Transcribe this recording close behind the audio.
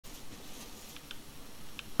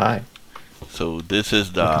Hi. So this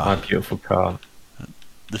is Look at my the beautiful car.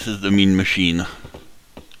 mean machine.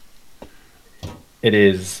 It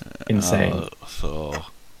is insane. So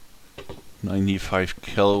 95 I,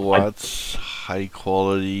 kilowatts, high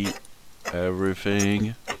quality,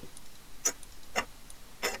 everything.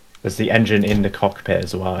 there's the engine in the cockpit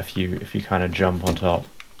as well. If you kind of jump on top,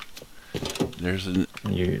 There's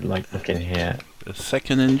you like look in here. a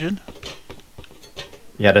second engine.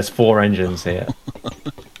 Yeah, there's 4 engines here.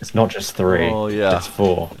 It's not just 3. Oh yeah. It's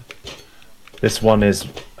 4. This one is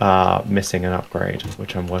missing an upgrade,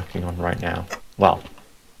 which I'm working on right now. Well,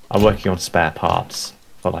 I'm working on spare parts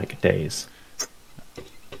for like days.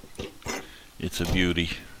 It's a beauty.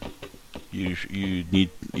 You need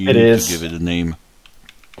It to is. give it a name.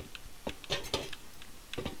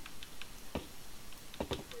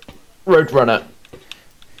 Roadrunner.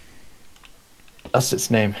 That's its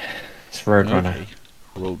name. It's Roadrunner. Okay.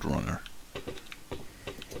 Roadrunner.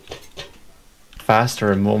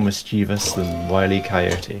 Faster and more mischievous than Wile E.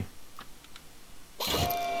 Coyote.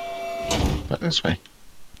 But this way.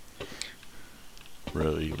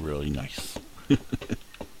 Really, really nice.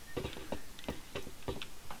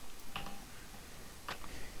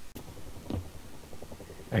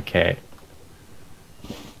 Okay.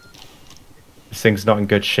 This thing's not in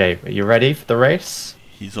good shape. Are you ready for the race?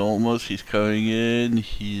 He's coming in.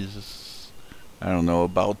 He's, I don't know,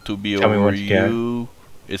 about to be Tell me over where to go. you.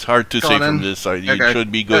 It's hard to Go say on from then. this side. Go, It go. should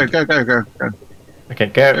be Go, good. go, go, go, go. Okay,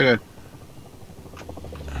 go. Go, go.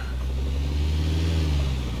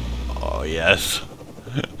 Oh yes.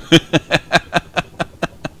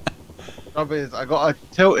 Trouble is, I gotta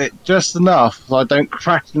tilt it just enough so I don't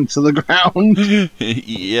crash into the ground.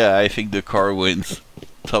 Yeah, I think the car wins.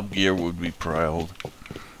 Top Gear would be proud.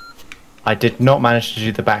 I did not manage to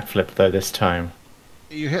do the backflip though this time.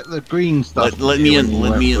 You hit the green stuff. Let me when in. you Let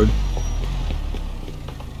went me in. through.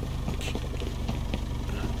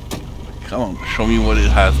 Come on, show me what it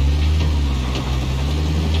has.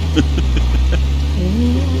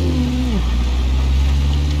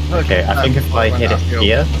 Okay, I think if I hit it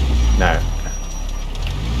here... No.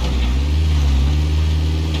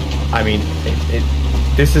 I mean,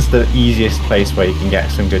 this is the easiest place where you can get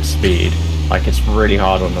some good speed. Like, it's really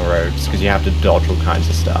hard on the roads, because you have to dodge all kinds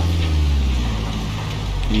of stuff.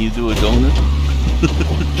 Can you do a donut?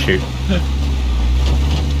 Shoot.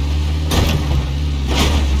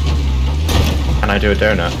 Can I do a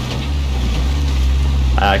donut?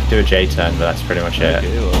 I can do a J-turn, but that's pretty much it.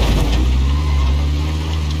 Okay, well.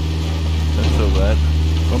 That's so bad.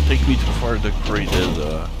 Don't take me too far. The crate is,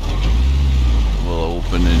 will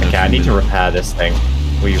open in Okay, a I few need to minutes. repair this thing.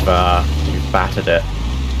 We've battered it.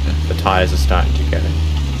 The tires are starting to go.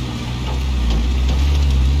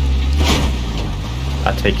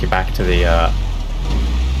 I'll take you back to the,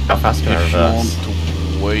 how fast can I If you reverse? want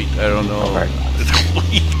to wait, I don't know. Oh, very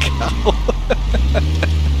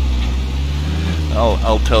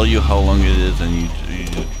I'll tell you how long it is, and you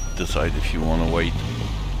decide if you want to wait.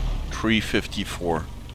 3:54.